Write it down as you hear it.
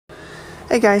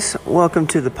Hey guys, welcome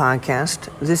to the podcast.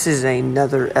 This is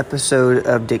another episode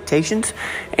of Dictations,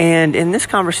 and in this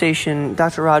conversation,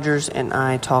 Dr. Rogers and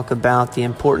I talk about the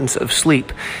importance of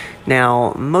sleep.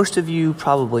 Now, most of you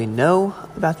probably know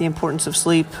about the importance of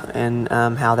sleep and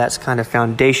how that's kind of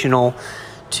foundational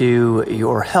to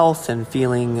your health and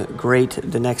feeling great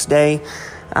the next day.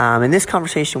 In this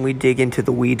conversation, we dig into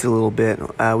the weeds a little bit.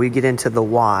 We get into the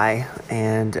why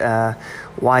and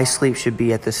why sleep should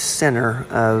be at the center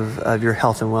of your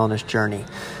health and wellness journey.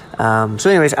 So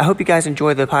anyways, I hope you guys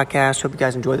enjoy the podcast. Hope you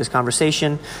guys enjoy this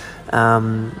conversation.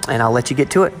 And I'll let you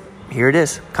get to it. Here it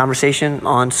is, conversation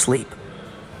on sleep.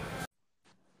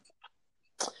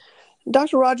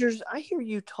 Dr. Rogers, I hear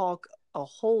you talk a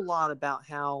whole lot about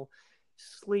how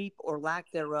sleep or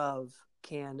lack thereof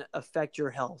can affect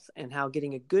your health and how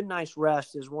getting a good night's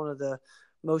rest is one of the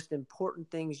most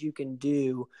important things you can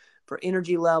do for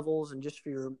energy levels and just for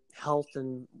your health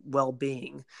and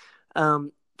well-being.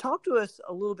 Talk to us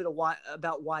a little bit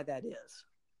about why that is.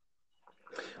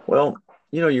 Well,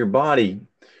 your body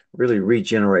really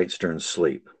regenerates during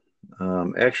sleep.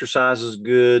 Exercise is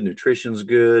good, nutrition is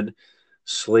good,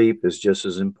 sleep is just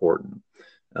as important.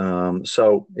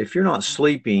 So if you're not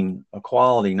sleeping a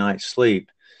quality night's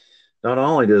sleep, not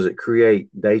only does it create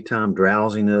daytime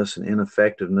drowsiness and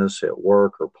ineffectiveness at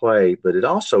work or play, but it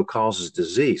also causes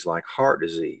disease like heart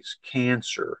disease,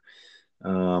 cancer.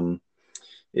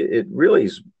 It really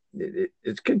is,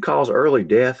 it can cause early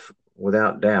death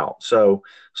without doubt. So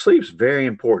sleep's very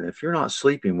important. If you're not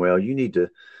sleeping well, you need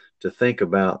to think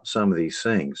about some of these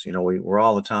things. We're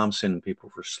all the time sending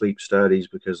people for sleep studies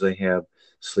because they have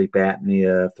sleep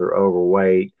apnea, if they're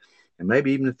overweight, and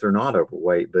maybe even if they're not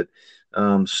overweight. But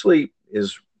sleep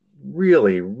is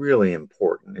really, really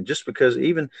important. And just because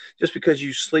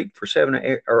you sleep for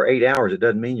 7 or 8 hours, it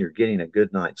doesn't mean you're getting a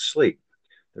good night's sleep.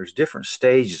 There's different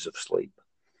stages of sleep.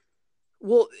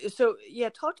 Well, so yeah,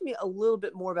 talk to me a little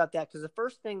bit more about that, because the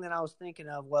first thing that I was thinking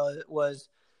of was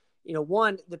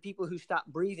one, the people who stop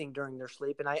breathing during their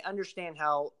sleep, and I understand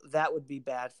how that would be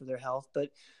bad for their health. But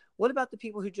what about the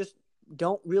people who just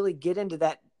don't really get into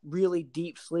that really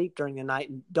deep sleep during the night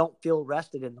and don't feel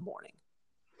rested in the morning?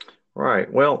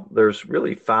 Right. Well, there's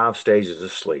really 5 stages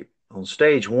of sleep. On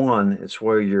stage 1, it's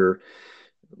where you're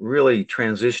really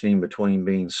transitioning between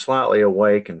being slightly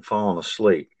awake and falling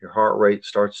asleep. Your heart rate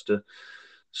starts to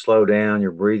slow down,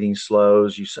 your breathing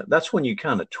slows. That's when you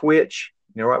kind of twitch.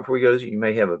 Right before you go, you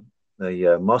may have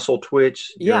a muscle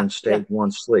twitch during stage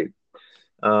 1 sleep.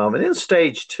 And then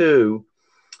stage 2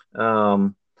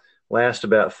 lasts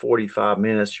about 45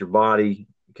 minutes. Your body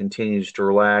continues to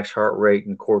relax, heart rate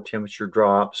and core temperature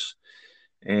drops.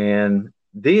 And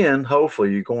then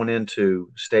hopefully you're going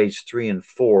into stage 3 and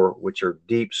 4, which are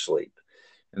deep sleep.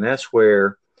 And that's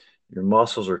where your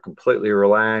muscles are completely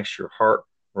relaxed, your heart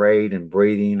rate and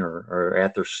breathing are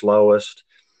at their slowest.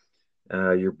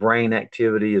 Your brain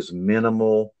activity is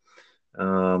minimal.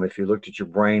 If you looked at your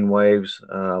brain waves,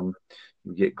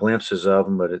 you get glimpses of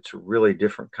them, but it's a really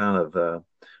different kind of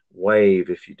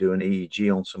wave if you do an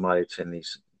EEG on somebody that's in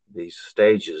these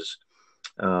stages.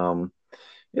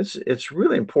 It's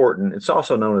really important. It's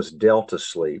also known as delta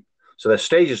sleep. So that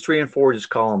stages 3 and 4, just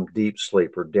call them deep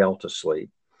sleep or delta sleep.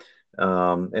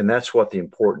 And that's what the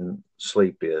important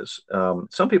sleep is.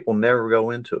 Some people never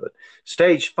go into it.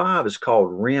 Stage 5 is called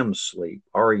REM sleep,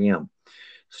 REM,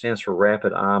 stands for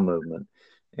rapid eye movement.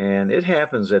 And it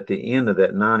happens at the end of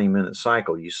that 90-minute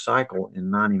cycle. You cycle in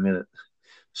 90-minute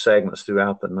segments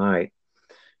throughout the night.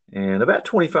 And about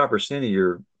 25% of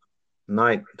your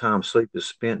nighttime sleep is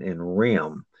spent in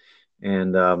REM.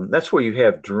 And that's where you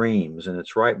have dreams. And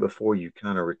it's right before you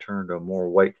kind of return to a more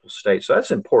wakeful state. So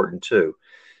that's important too.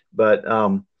 But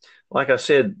like I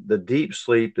said, the deep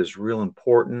sleep is real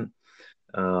important.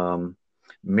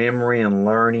 Memory and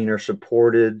learning are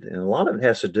supported, and a lot of it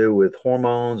has to do with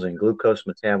hormones and glucose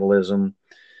metabolism.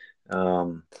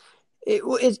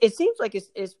 It seems like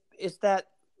it's that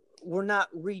we're not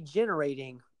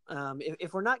regenerating.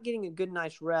 If we're not getting a good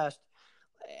night's rest,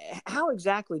 how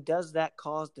exactly does that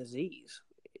cause disease?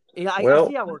 I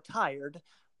see how we're tired,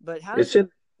 but how does it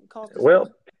cause disease?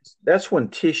 Well, that's when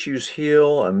tissues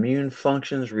heal, immune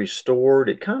functions restored.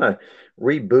 It kind of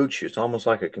reboots you. It's almost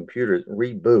like a computer. It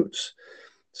reboots.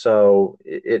 So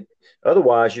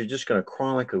otherwise you're just going to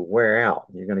chronically wear out.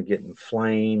 You're going to get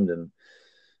inflamed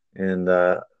and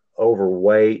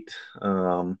overweight.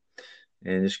 And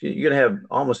you're going to have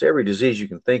almost every disease you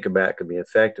can think about could be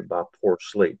affected by poor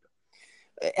sleep.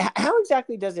 How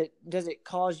exactly does it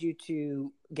cause you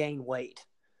to gain weight?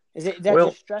 Is that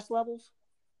just stress levels?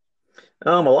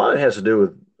 A lot of it has to do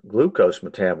with glucose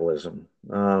metabolism.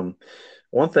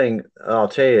 One thing I'll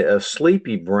tell you, a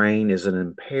sleepy brain is an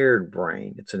impaired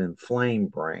brain. It's an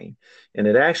inflamed brain. And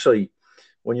it actually,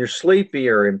 when you're sleepy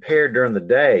or impaired during the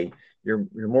day, you're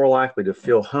more likely to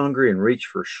feel hungry and reach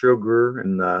for sugar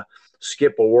and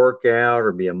skip a workout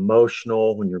or be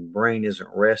emotional when your brain isn't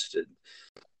rested.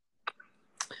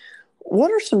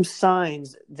 What are some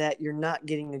signs that you're not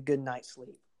getting a good night's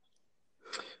sleep?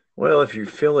 Well, if you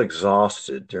feel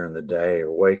exhausted during the day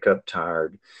or wake up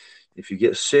tired, if you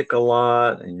get sick a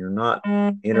lot and you're not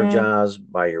energized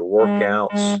by your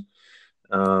workouts,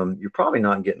 you're probably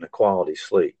not getting a quality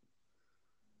sleep.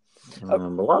 A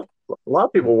lot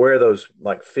of people wear those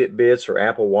like Fitbits or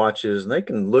Apple Watches, and they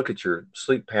can look at your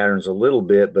sleep patterns a little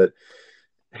bit, but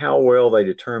how well they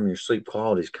determine your sleep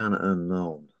quality is kind of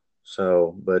unknown.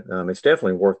 So, but it's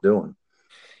definitely worth doing.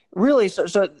 Really, so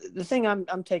the thing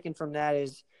I'm taking from that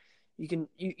is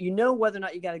you know whether or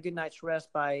not you got a good night's rest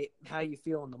by how you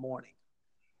feel in the morning.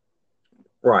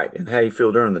 Right, and how you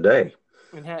feel during the day.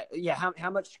 And how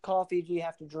much coffee do you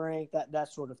have to drink?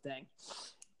 That sort of thing.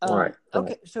 Right.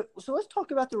 Okay, so let's talk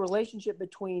about the relationship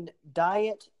between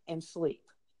diet and sleep.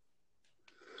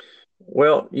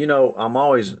 Well, I'm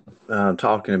always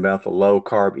talking about the low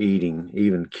carb eating,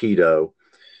 even keto,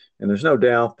 and there's no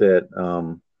doubt that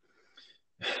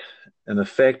an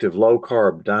effective low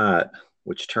carb diet,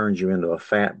 which turns you into a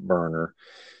fat burner,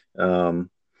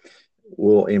 um,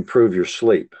 will improve your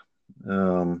sleep.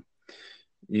 Um,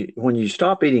 when you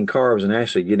stop eating carbs and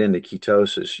actually get into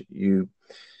ketosis, you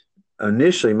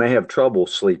initially may have trouble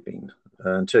sleeping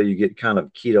until you get kind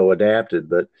of keto adapted,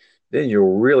 but then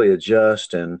you'll really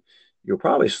adjust and you'll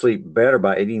probably sleep better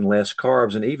by eating less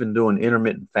carbs and even doing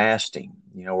intermittent fasting,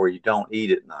 where you don't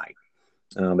eat at night.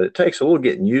 But it takes a little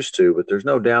getting used to, but there's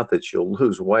no doubt that you'll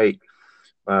lose weight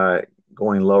by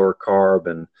going lower carb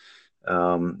and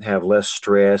have less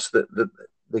stress. The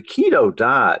keto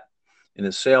diet in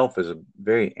itself is a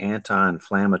very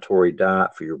anti-inflammatory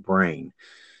diet for your brain.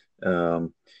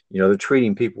 They're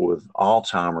treating people with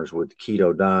Alzheimer's with the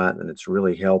keto diet, and it's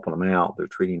really helping them out. They're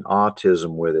treating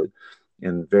autism with it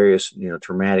and various,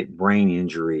 traumatic brain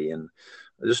injury and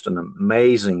just an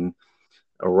amazing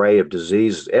array of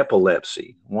diseases.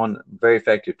 Epilepsy, one very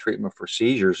effective treatment for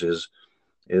seizures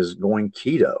is going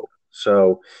keto.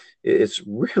 So it's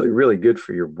really, really good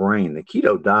for your brain. The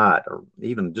keto diet, or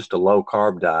even just a low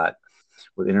carb diet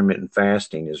with intermittent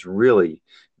fasting, is really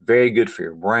very good for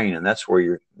your brain, and that's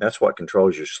what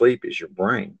controls your sleep is your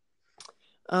brain.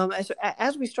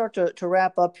 As we start to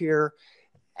wrap up here,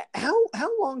 how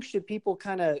long should people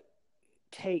kind of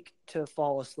take to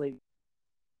fall asleep?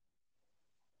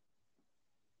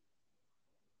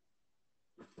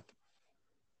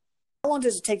 How long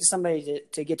does it take to somebody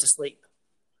to get to sleep?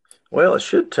 Well, it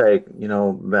should take,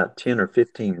 about 10 or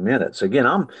 15 minutes. Again,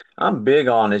 I'm big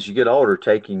on, as you get older,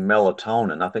 taking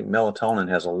melatonin. I think melatonin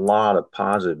has a lot of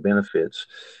positive benefits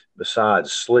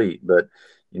besides sleep, but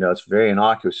it's very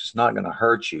innocuous. It's not going to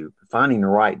hurt you. Finding the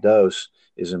right dose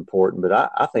is important, but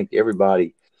I think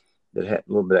everybody that had a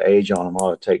little bit of age on them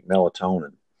ought to take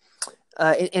melatonin.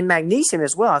 And magnesium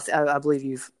as well. I believe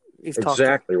you've talked.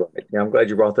 Exactly right. Yeah, I'm glad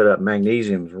you brought that up.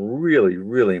 Magnesium is really,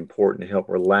 really important to help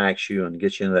relax you and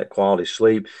get you into that quality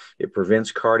sleep. It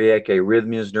prevents cardiac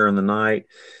arrhythmias during the night.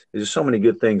 There's so many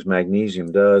good things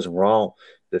magnesium does, and we're all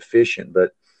deficient.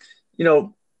 But,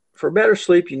 for better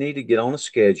sleep, you need to get on a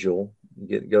schedule,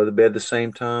 go to bed the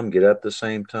same time, get up the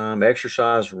same time,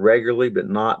 exercise regularly, but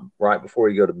not right before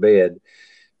you go to bed.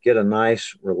 Get a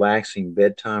nice, relaxing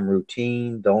bedtime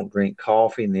routine. Don't drink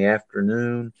coffee in the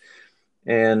afternoon.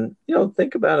 And,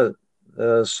 think about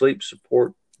a sleep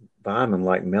support vitamin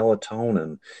like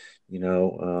melatonin,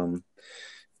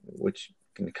 which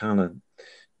can kind of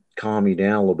calm you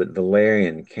down a little bit.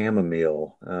 Valerian,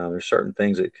 chamomile. There's certain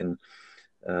things that can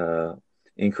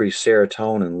increase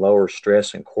serotonin, lower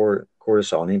stress and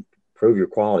cortisol, and improve your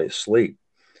quality of sleep.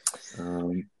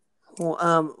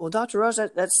 Well, Dr. Rose,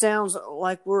 that sounds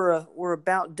like we're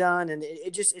about done, and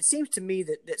it seems to me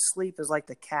that sleep is like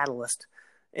the catalyst.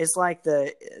 It's like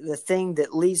the thing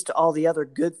that leads to all the other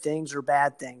good things or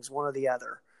bad things, one or the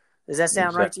other. Does that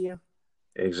sound right to you?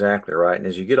 Exactly right. And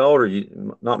as you get older,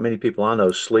 not many people I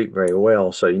know sleep very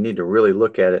well. So you need to really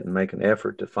look at it and make an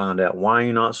effort to find out why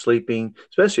you're not sleeping,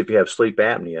 especially if you have sleep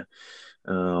apnea.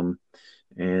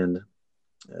 And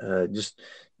just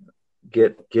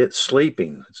get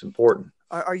sleeping. It's important.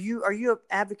 Are you an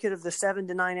advocate of the 7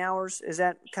 to 9 hours? Is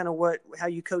that kind of how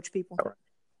you coach people?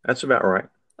 That's about right.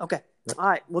 Okay. All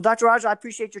right. Well, Dr. Rogers, I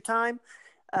appreciate your time.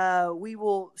 We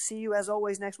will see you as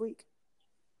always next week.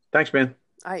 Thanks, Ben.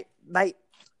 All right. Bye.